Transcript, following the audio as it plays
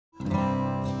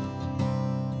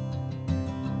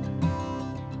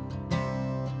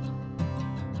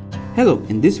Hello,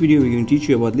 in this video we're going to teach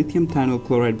you about lithium thionyl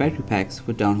chloride battery packs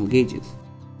for downhole gauges.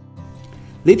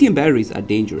 Lithium batteries are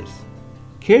dangerous.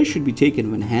 Care should be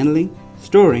taken when handling,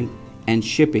 storing, and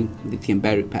shipping lithium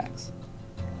battery packs.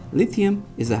 Lithium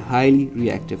is a highly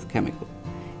reactive chemical.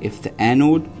 If the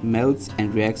anode melts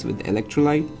and reacts with the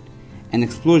electrolyte, an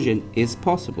explosion is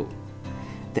possible.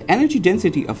 The energy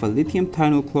density of a lithium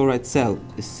thionyl chloride cell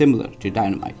is similar to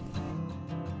dynamite.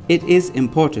 It is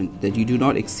important that you do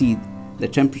not exceed the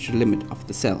temperature limit of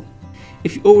the cell.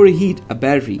 If you overheat a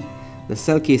battery, the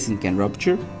cell casing can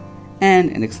rupture and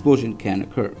an explosion can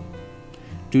occur.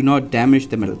 Do not damage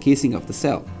the metal casing of the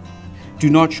cell.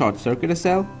 Do not short circuit a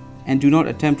cell, and do not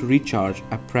attempt to recharge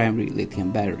a primary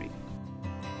lithium battery.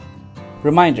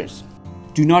 Reminders: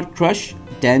 do not crush,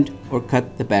 dent, or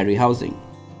cut the battery housing.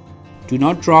 Do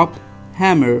not drop,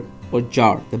 hammer, or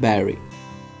jar the battery.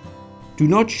 Do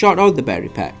not short out the battery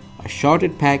pack. A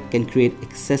shorted pack can create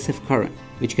excessive current,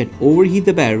 which can overheat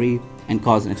the battery and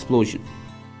cause an explosion.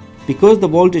 Because the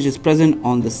voltage is present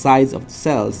on the sides of the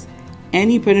cells,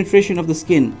 any penetration of the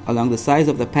skin along the sides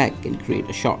of the pack can create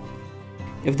a shock.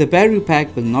 If the battery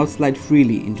pack will not slide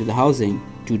freely into the housing,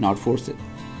 do not force it.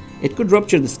 It could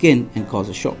rupture the skin and cause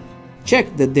a shock.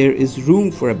 Check that there is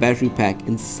room for a battery pack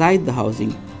inside the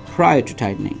housing prior to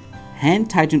tightening. Hand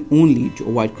tighten only to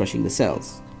avoid crushing the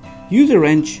cells. Use a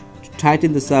wrench to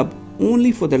tighten the sub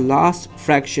only for the last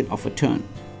fraction of a turn.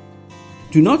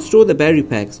 Do not store the battery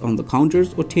packs on the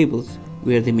counters or tables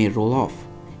where they may roll off.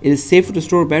 It is safer to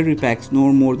store battery packs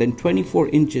no more than 24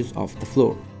 inches off the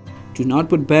floor. Do not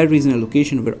put batteries in a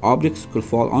location where objects could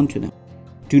fall onto them.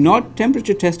 Do not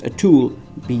temperature test a tool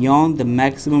beyond the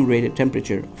maximum rated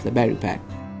temperature of the battery pack.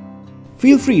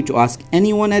 Feel free to ask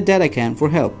anyone at DataCan for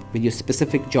help with your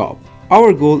specific job.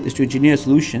 Our goal is to engineer a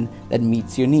solution that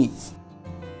meets your needs.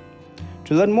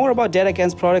 To learn more about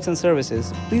DataCan's products and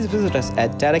services, please visit us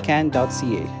at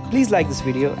datacan.ca. Please like this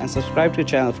video and subscribe to the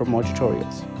channel for more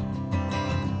tutorials.